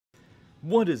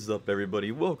What is up,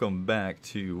 everybody? Welcome back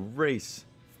to Race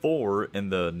 4 in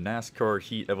the NASCAR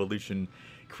Heat Evolution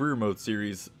Career Mode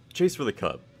Series, Chase for the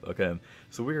Cup. Okay,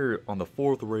 so we're on the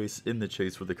fourth race in the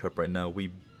Chase for the Cup right now. We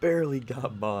barely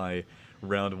got by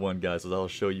round one, guys, so I'll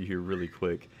show you here really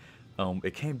quick.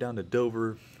 It came down to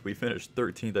Dover. We finished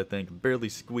 13th, I think, barely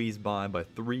squeezed by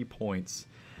 3 points.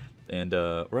 And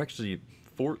we're actually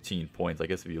 14 points, I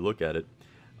guess, if you look at it.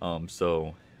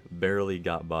 So barely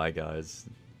got by, guys.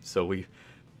 So we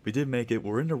did make it.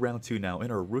 We're into round two now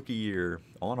in our rookie year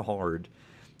on hard.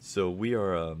 So we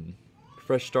are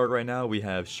fresh start right now. We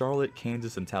have Charlotte,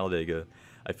 Kansas, and Talladega.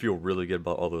 I feel really good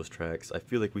about all those tracks. I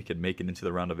feel like we can make it into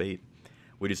the round of 8.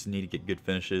 We just need to get good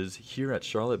finishes. Here at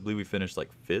Charlotte, I believe we finished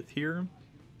like 5th here.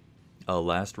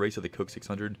 Last race of the Coke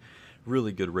 600.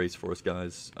 Really good race for us,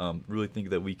 guys. Really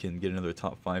think that we can get another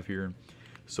top 5 here.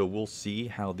 So we'll see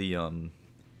how the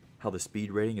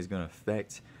speed rating is going to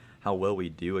affect how well we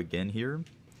do again here.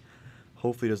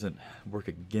 Hopefully it doesn't work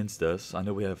against us. I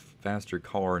know we have faster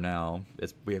car now.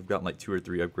 We have gotten like 2 or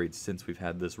 3 upgrades since we've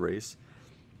had this race.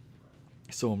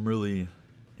 So I'm really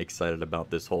excited about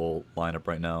this whole lineup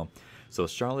right now. So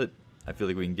Charlotte, I feel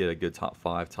like we can get a good top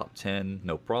 5, top 10,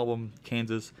 no problem.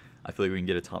 Kansas, I feel like we can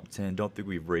get a top 10. Don't think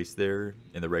we've raced there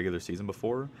in the regular season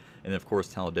before. And then of course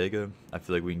Talladega, I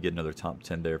feel like we can get another top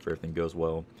 10 there if everything goes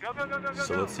well.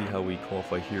 So let's see how we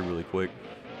qualify here really quick.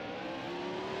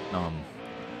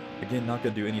 Again, not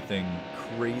going to do anything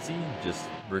crazy, just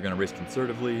we're going to race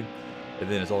conservatively, and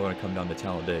then it's all going to come down to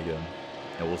Talladega,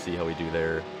 and we'll see how we do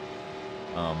there.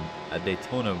 At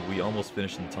Daytona, we almost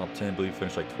finished in the top 10, I believe we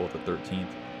finished like 12th or 13th.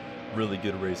 Really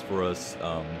good race for us.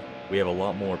 We have a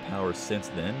lot more power since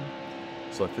then,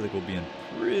 so I feel like we'll be in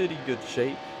pretty good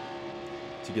shape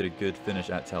to get a good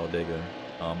finish at Talladega.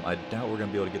 I doubt we're going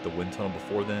to be able to get the wind tunnel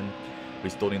before then. We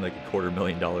still need like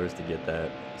 $250,000 to get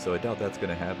that, so I doubt that's going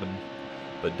to happen.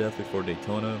 But definitely for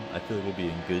Daytona, I feel like we'll be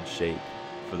in good shape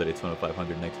for the Daytona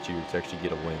 500 next year to actually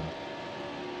get a win.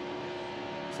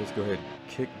 So let's go ahead and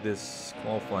kick this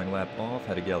qualifying lap off.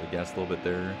 Had to get out of the gas a little bit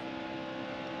there.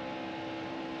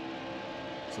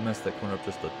 So mess that corner up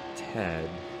just a tad.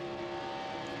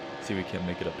 See if we can't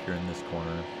make it up here in this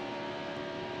corner.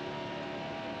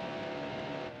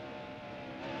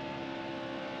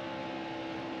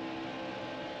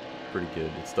 Pretty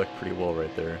good. It stuck pretty well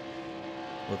right there.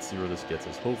 Let's see where this gets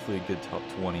us. Hopefully a good top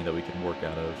 20 that we can work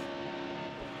out of.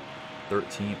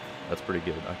 13th. That's pretty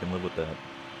good. I can live with that.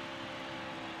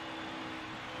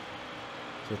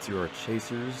 So let's see where our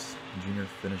chasers. Junior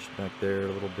finished back there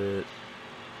a little bit.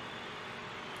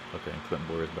 Okay, and Clinton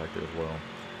Boyer's back there as well.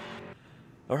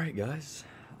 Alright guys,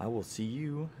 I will see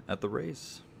you at the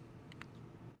race.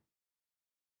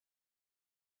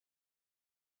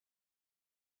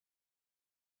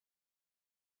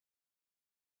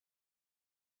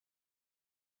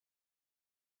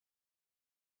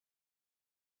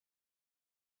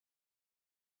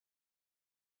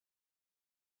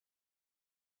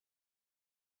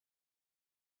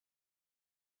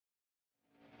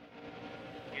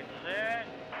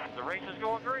 The race is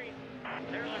going green.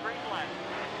 There's a green flag.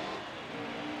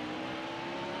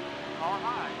 Car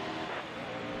high.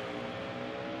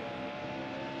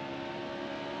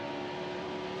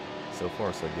 So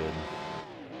far so good.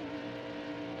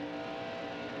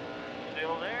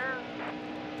 Still there.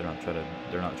 They're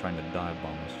not trying to dive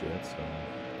bomb us yet, so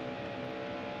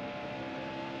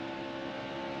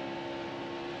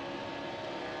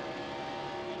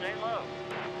Stay low.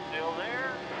 Still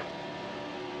there.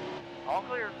 All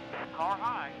clear. Car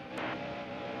high.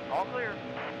 All clear.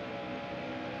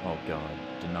 oh god,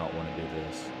 did not want to do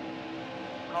this.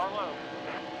 Car low.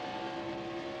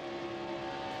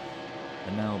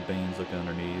 And now Bane's looking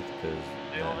underneath because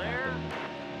Still that there? happened.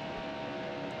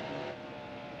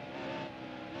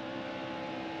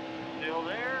 Still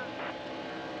there.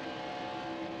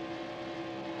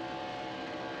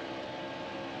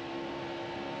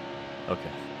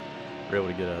 Okay, we're able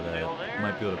to get out of Still that. there?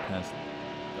 Might be able to pass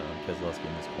Keselowski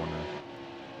in this corner.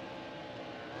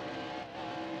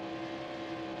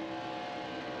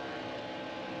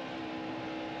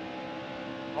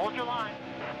 Hold your line.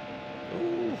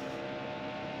 Ooh,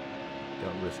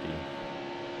 got risky.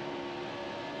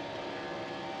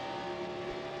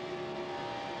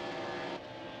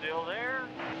 Still there.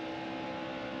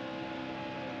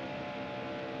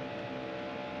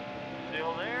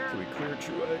 Still there. Can we clear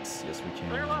Truex? Yes, we can.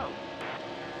 Clear low.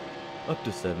 Up to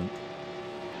 7th.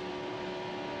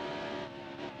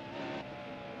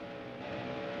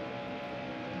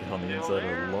 Get on the Still inside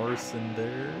there? of Larson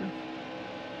there.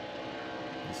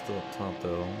 He's still up top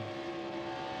though.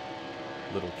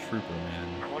 Little trooper,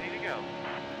 man. 20 to go.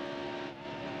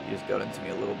 He just got into me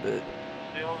a little bit.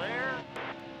 Still there.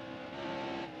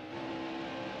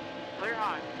 Clear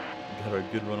high. Got a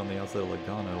good run on the outside of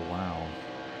Logano. Wow.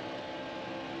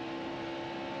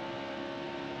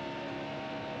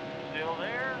 Still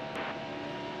there.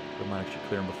 We might actually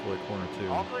clear him before the corner too.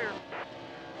 All clear.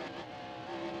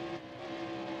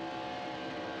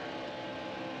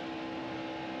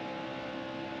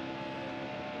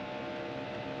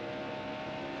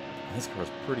 This car's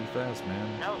pretty fast,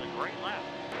 man. That was a great lap.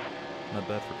 Not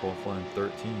bad for qualifying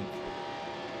 13th.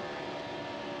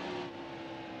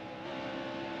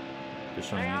 Just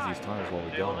trying to use these tires while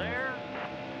we Still got them. there.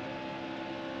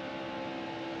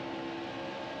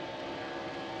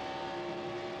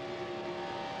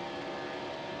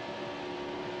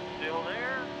 Still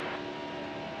there.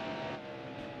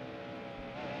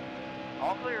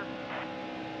 All clear.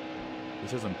 He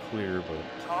says I'm clear, but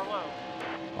Car low.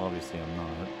 obviously I'm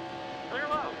not. Clear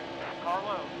low. Car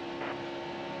low.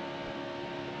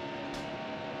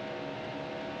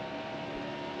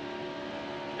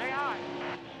 Stay high.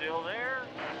 Still there.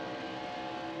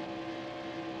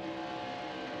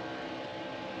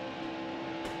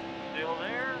 Still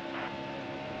there.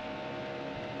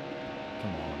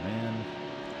 Come on, man.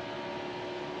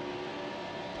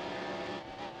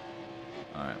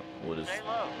 Alright, we'll just Stay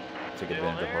low. take Still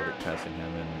advantage of there. Harvick passing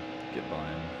him and get by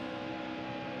him.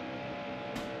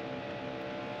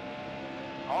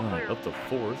 All Alright, clear. up to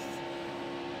 4th.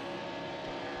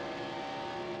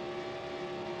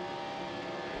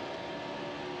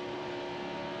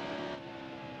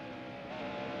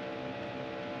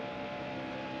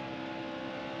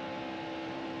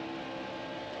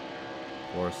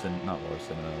 Larson,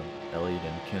 Elliott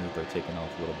and Kenneth are taking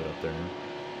off a little bit up there.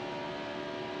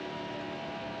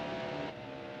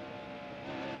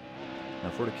 Now,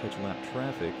 if we're to catch lap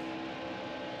traffic,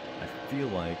 I feel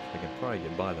like I can probably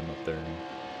get by them up there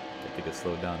if they get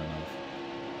slowed down enough.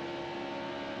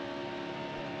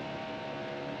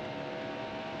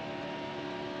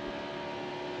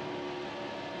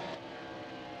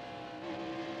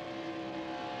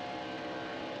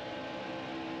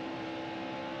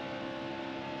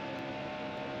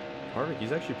 Harvick,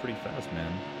 he's actually pretty fast,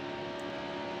 man.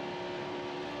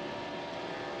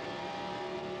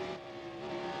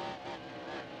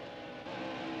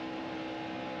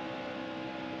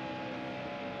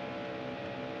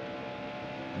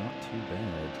 Not too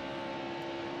bad.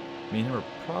 Me and him are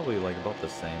probably like about the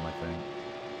same, I think.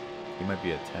 He might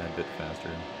be a tad bit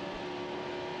faster.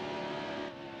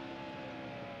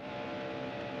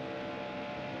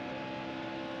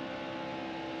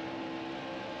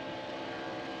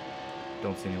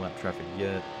 Don't see any lap traffic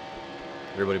yet.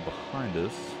 Everybody behind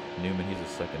us. Newman, he's a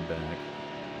second back.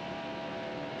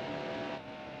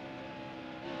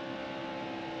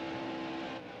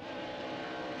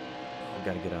 Oh,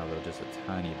 gotta get out of there just a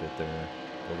tiny bit there.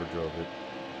 Overdrove it.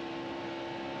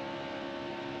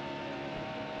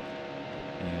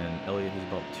 And Elliott, he's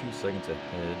about 2 seconds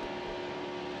ahead.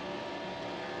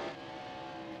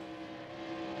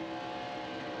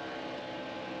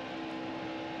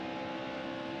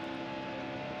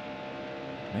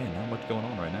 Man, not much going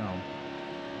on right now.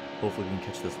 Hopefully we can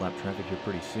catch this lap traffic here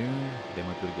pretty soon. They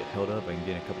might be able to get held up. I can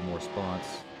gain a couple more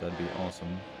spots. That'd be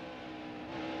awesome.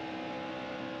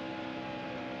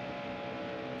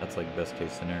 That's like best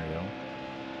case scenario.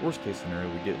 Worst case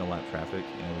scenario, we get in a lap traffic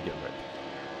and we get wrecked.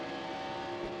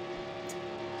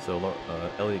 So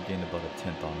Elliott gained about a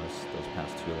 10th on us those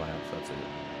past 2 laps. That's it.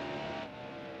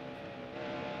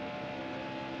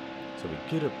 So we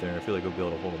get up there. I feel like we'll be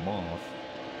able to hold them off.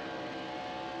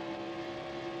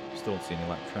 Still don't see any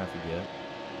lap traffic yet.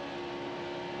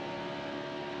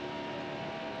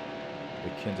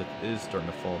 But Kenseth is starting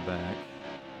to fall back.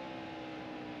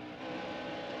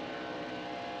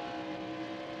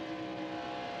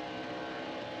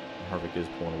 Harvick is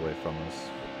pulling away from us.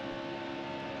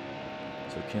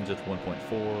 So Kenseth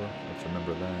 1.4. Let's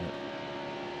remember that.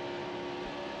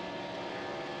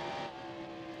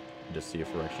 And just see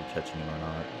if we're actually catching him or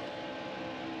not.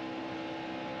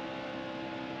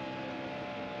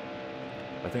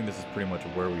 I think this is pretty much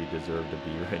where we deserve to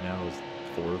be right now, is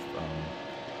 4th.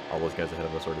 All those guys ahead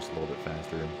of us are just a little bit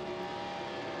faster.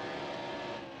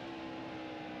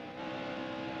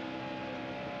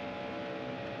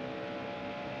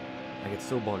 I get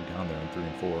so bogged down there in 3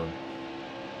 and 4.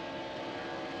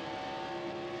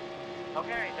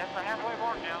 Okay, that's the halfway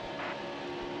mark now.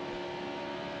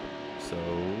 So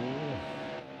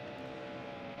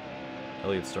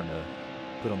Elliott's starting to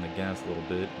put on the gas a little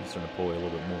bit. He's starting to pull away a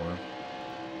little bit more.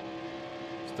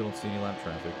 Still don't see any lap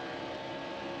traffic.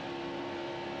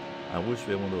 I wish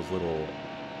we had one of those little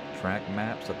track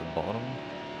maps at the bottom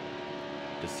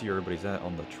to see where everybody's at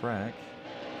on the track.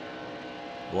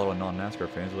 a lot of non-NASCAR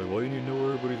fans are like, well, you need to know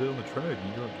where everybody's at on the track.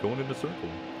 You're going in a circle.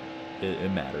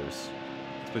 It matters.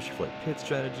 Especially for like pit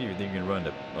strategy, or then you're going to run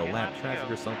into a lap traffic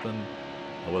or something.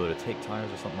 Or whether to take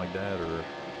tires or something like that, or...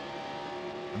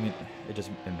 I mean, it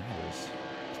matters.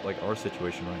 It's like our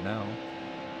situation right now.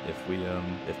 If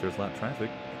there's lap traffic,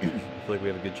 I feel like we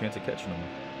have a good chance of catching them.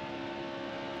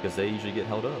 Because they usually get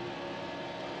held up.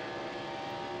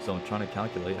 So I'm trying to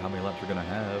calculate how many laps we're going to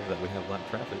have that we have lap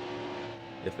traffic.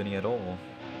 If any at all.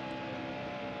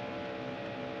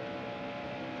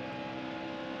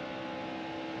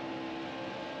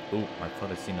 Oh, I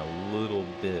thought I seen a little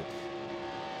bit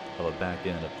of a back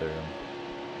end up there.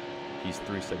 He's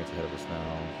 3 seconds ahead of us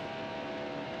now.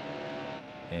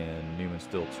 And Newman's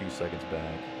still 2 seconds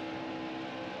back.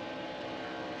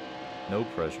 No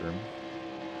pressure.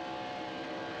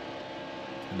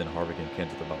 And then Harvick and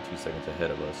Kenseth about 2 seconds ahead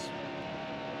of us.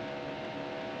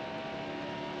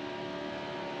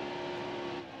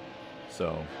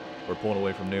 So, we're pulling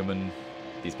away from Newman.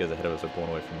 These guys ahead of us are pulling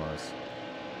away from us.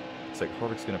 Looks like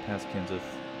Harvick's going to pass Kenseth.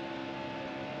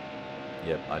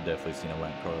 Yep, I definitely seen a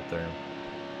lap car up there.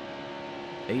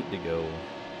 8 to go.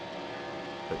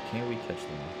 But can we catch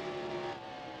them?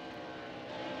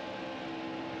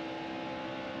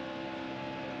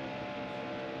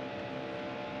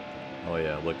 Oh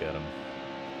yeah, look at them.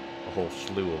 A whole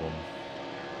slew of them.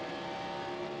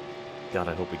 God,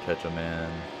 I hope we catch them,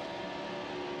 man.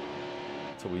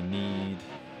 That's what we need.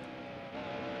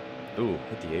 Ooh,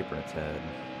 hit the apron its head.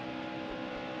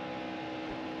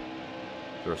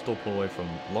 So we're still pulling away from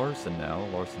Larson now.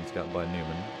 Larson's got by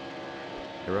Newman.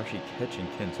 They're actually catching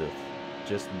Kenseth,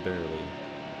 just barely.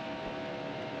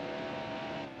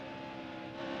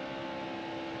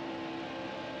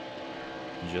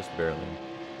 Just barely.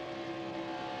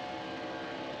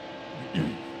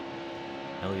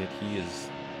 Elliott, he is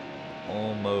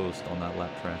almost on that lap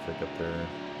traffic up there.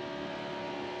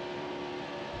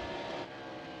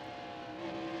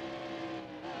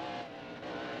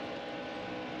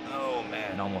 Oh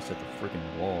man, almost hit the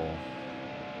freaking wall.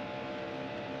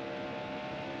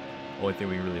 Only thing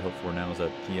we really hope for now is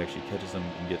that he actually catches him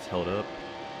and gets held up.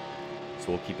 So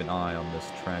we'll keep an eye on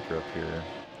this tracker up here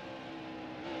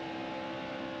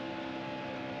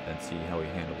and see how he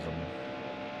handles him.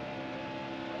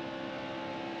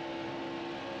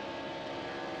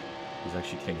 He's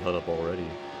actually getting held up already.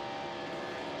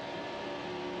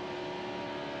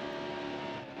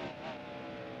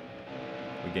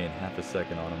 We gained half a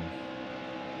second on him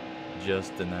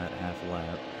just in that half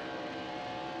lap.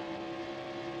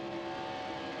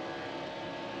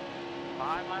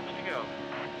 5 laps to go.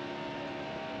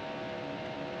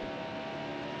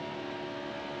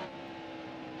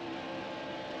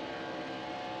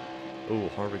 Oh,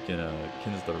 Harvick and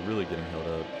Kenseth are really getting held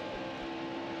up.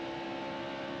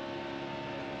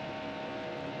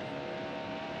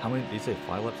 How many, did you say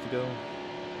 5 laps to go?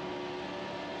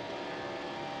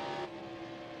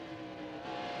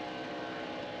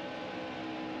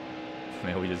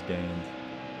 Man, we just gained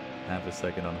half a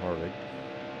second on Harvick.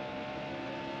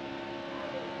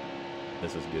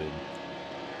 This is good.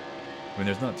 I mean,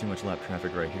 there's not too much lap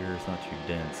traffic right here. It's not too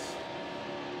dense.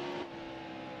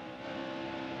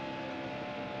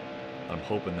 I'm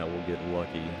hoping that we'll get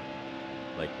lucky.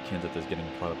 Like, Kenseth is getting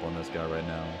caught up on this guy right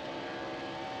now.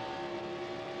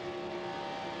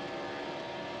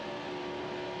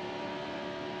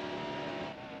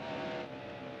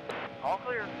 All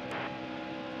clear.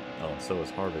 Oh, and so is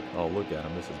Harvick. Oh, look at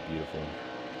him. This is beautiful.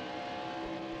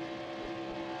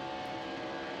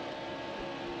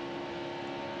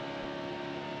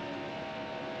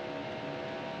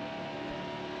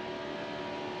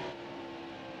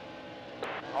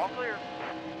 All clear.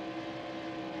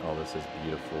 Oh, this is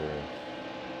beautiful.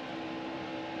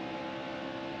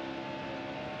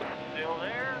 Still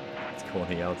there. Let's go on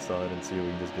the outside and see if we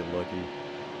can just get lucky.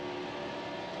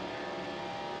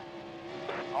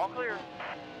 All clear.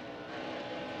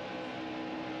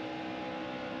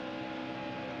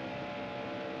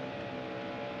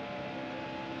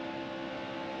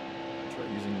 Try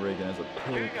using Reagan as a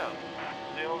Here you pick. go.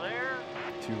 Still there.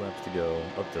 2 laps to go.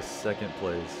 Up to second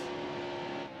place.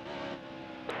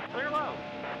 Clear low.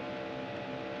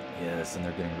 Yes, and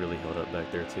they're getting really held up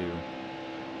back there too.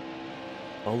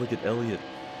 Oh, look at Elliott.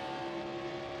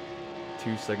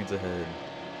 2 seconds ahead.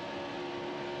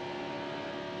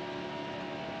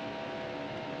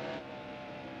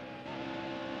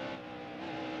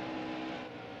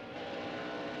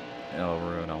 Oh,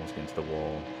 we're almost against the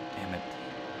wall. Damn it.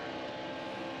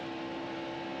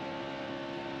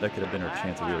 That could have been our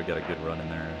chance if we would have got a good run in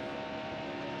there.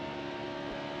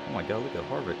 Oh my god, look at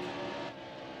Harvick.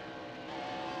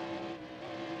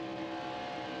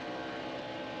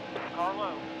 car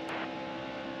low.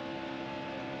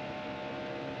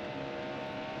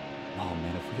 Oh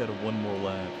man, if we had one more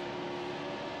lap.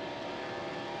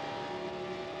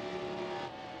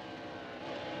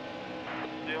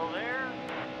 Still there.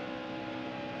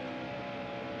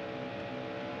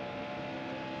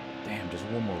 Damn, just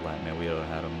one more lap, man. We would have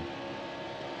had him.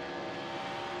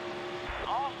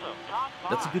 Awesome. Top 5.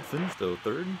 That's a good finish, though.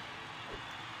 Third.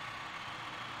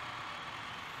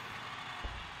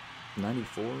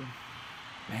 94.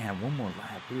 Man, one more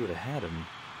lap. We would have had him.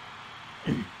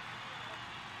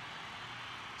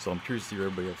 So I'm curious to see where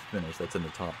everybody else finish. That's in the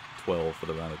top 12 for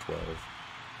the round of 12.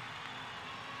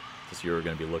 To see who we're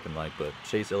going to be looking like. But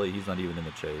Chase Elliott, he's not even in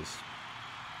the chase.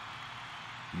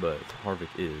 But Harvick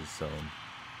is, so...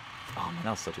 Oh man,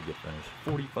 that was such a good finish.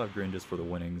 45 grand just for the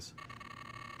winnings.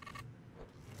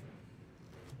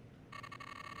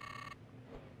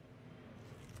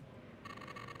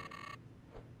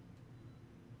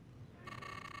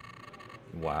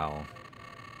 Wow.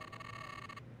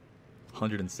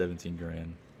 117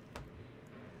 grand.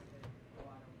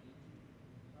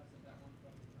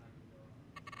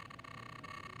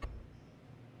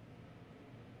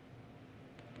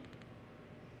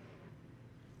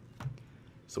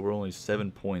 So we're only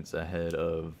 7 points ahead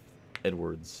of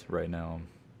Edwards right now.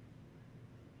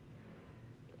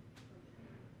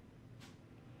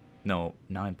 No,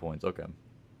 9 points. Okay.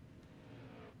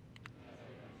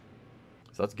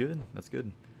 So that's good. That's good.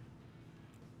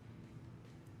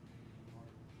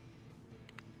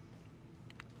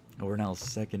 And we're now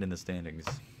second in the standings.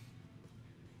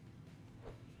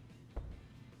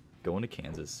 Going to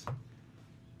Kansas.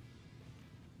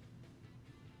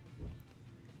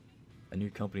 A new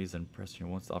company is impressing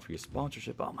you, wants to offer you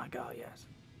sponsorship. Oh my god, yes.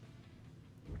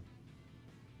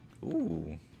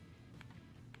 Ooh.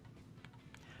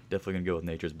 Definitely gonna go with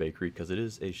Nature's Bakery because it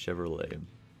is a Chevrolet.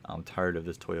 I'm tired of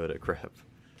this Toyota crap.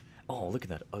 Oh, look at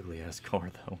that ugly ass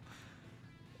car though.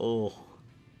 Oh.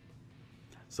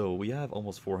 So we have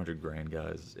almost 400 grand,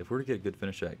 guys. If we were to get a good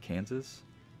finish at Kansas,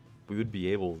 we would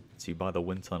be able to buy the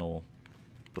wind tunnel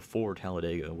before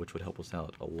Talladega, which would help us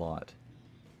out a lot.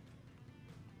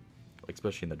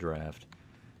 Especially in the draft.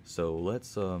 So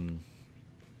let's I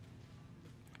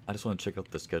just want to check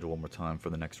out the schedule one more time for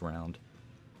the next round.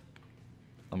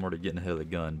 I'm already getting ahead of the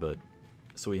gun, but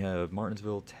so we have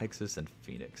Martinsville, Texas, and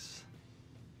Phoenix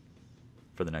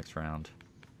for the next round.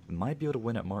 We might be able to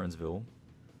win at Martinsville,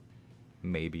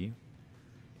 maybe,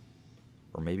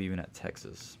 or maybe even at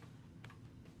Texas.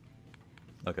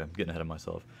 Okay, I'm getting ahead of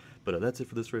myself, but that's it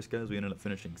for this race, guys. We ended up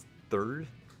finishing third.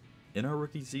 In our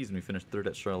rookie season, we finished third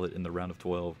at Charlotte in the round of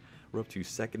 12. We're up to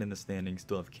second in the standings,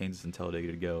 still have Kansas and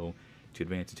Talladega to go to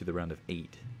advance into the round of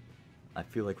 8. I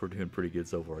feel like we're doing pretty good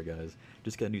so far, guys.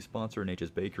 Just got a new sponsor, Nature's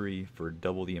Bakery, for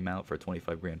double the amount for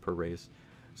 25 grand per race.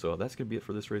 So that's going to be it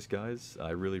for this race, guys. I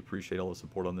really appreciate all the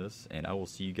support on this, and I will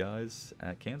see you guys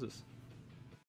at Kansas.